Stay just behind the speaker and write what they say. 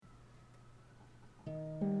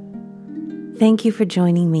Thank you for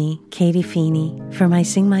joining me, Katie Feeney, for my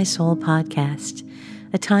Sing My Soul podcast,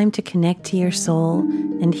 a time to connect to your soul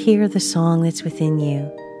and hear the song that's within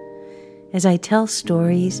you. As I tell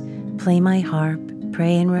stories, play my harp,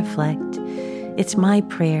 pray and reflect, it's my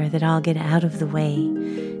prayer that I'll get out of the way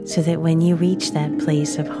so that when you reach that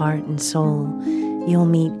place of heart and soul, you'll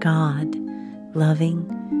meet God,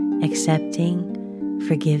 loving, accepting,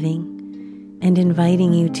 forgiving, and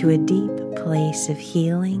inviting you to a deep place of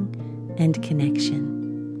healing and connection.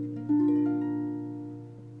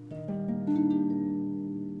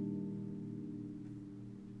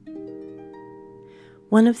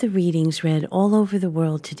 One of the readings read all over the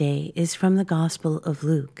world today is from the Gospel of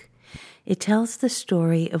Luke. It tells the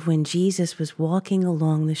story of when Jesus was walking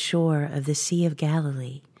along the shore of the Sea of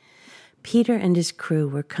Galilee. Peter and his crew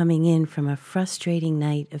were coming in from a frustrating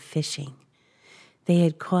night of fishing. They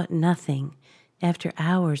had caught nothing after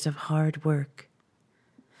hours of hard work.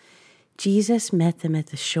 Jesus met them at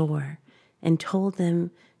the shore and told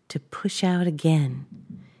them to push out again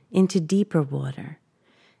into deeper water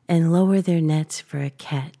and lower their nets for a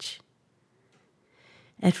catch.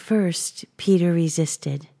 At first, Peter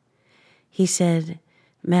resisted. He said,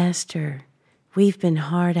 "Master, we've been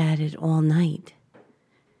hard at it all night."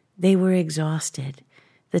 They were exhausted.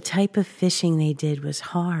 The type of fishing they did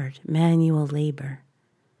was hard, manual labor.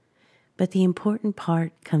 But the important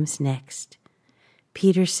part comes next.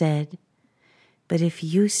 Peter said, "But if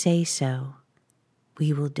you say so,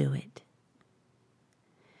 we will do it."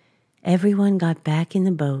 Everyone got back in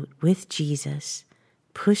the boat with Jesus,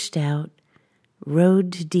 pushed out,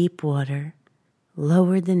 rowed to deep water,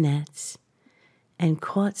 lowered the nets, and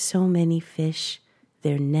caught so many fish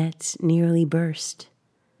their nets nearly burst.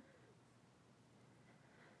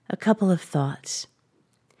 A couple of thoughts.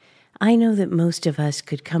 I know that most of us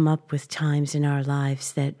could come up with times in our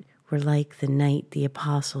lives that were like the night the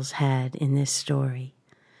apostles had in this story.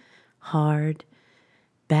 Hard,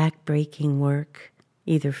 back-breaking work,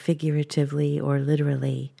 either figuratively or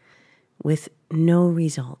literally, with no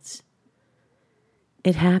results.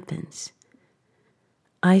 It happens.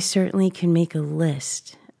 I certainly can make a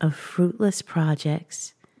list of fruitless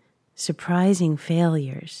projects, surprising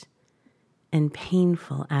failures, and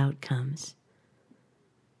painful outcomes.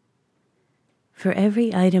 For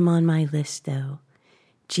every item on my list, though,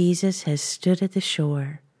 Jesus has stood at the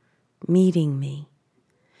shore, meeting me,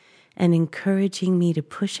 and encouraging me to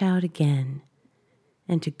push out again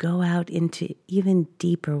and to go out into even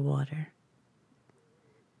deeper water.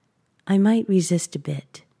 I might resist a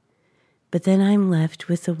bit, but then I'm left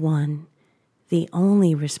with the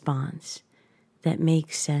only response that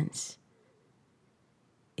makes sense.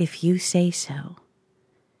 If you say so,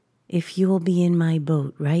 if you will be in my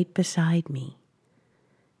boat right beside me,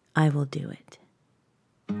 I will do it.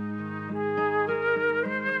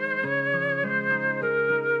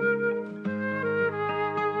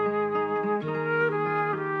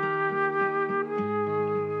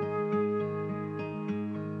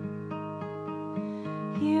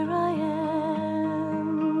 Here I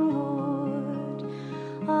am, Lord,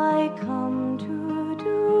 I come to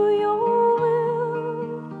do your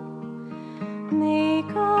will.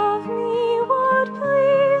 Make of me what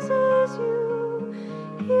pleases you.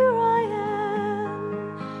 Here I am,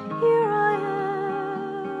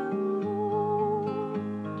 Lord.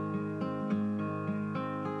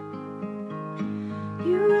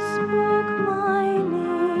 You spoke my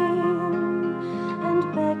name and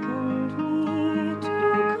beckoned me to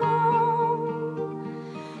come.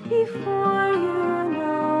 Before you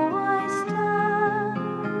now I stand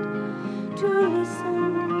to listen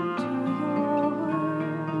to your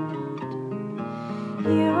word.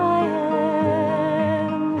 Here I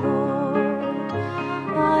am, Lord,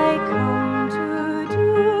 I come to do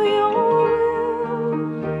your will.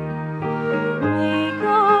 Make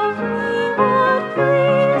of me what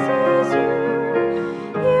pleases you.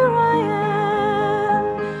 Here I am,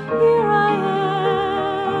 Lord.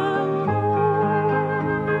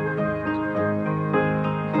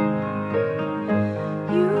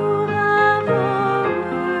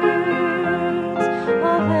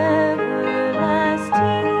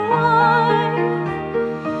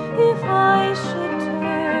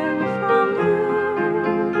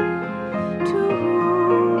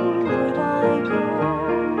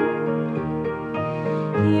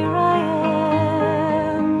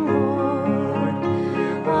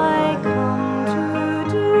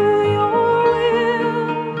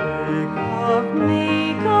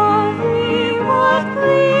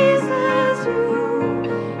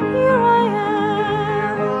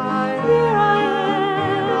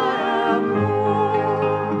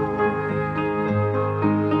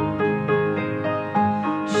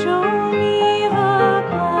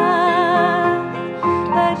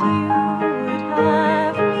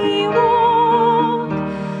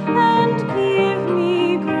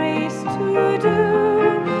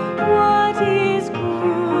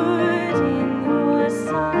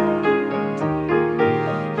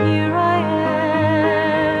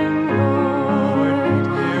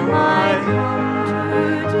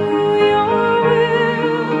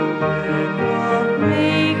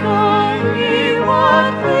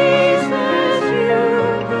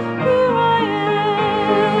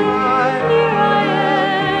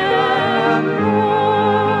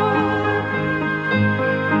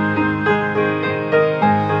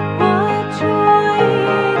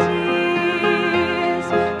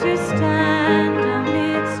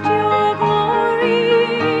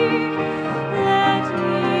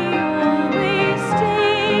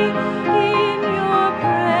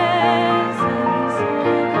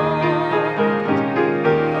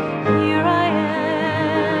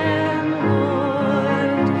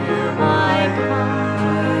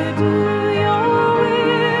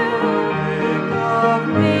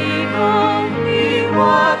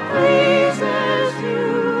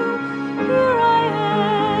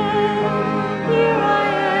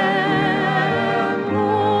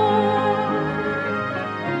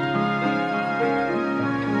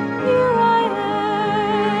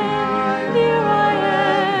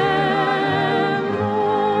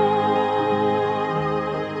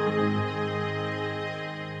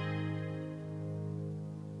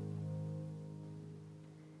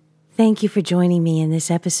 Thank you for joining me in this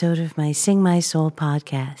episode of my Sing My Soul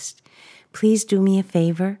podcast. Please do me a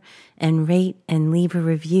favor and rate and leave a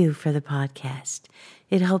review for the podcast.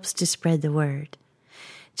 It helps to spread the word.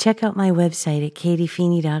 Check out my website at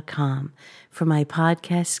katiefeeney.com for my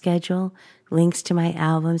podcast schedule, links to my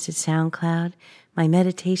albums at SoundCloud, my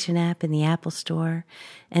meditation app in the Apple Store,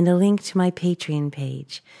 and a link to my Patreon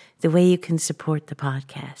page, the way you can support the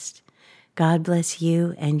podcast. God bless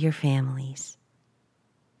you and your families.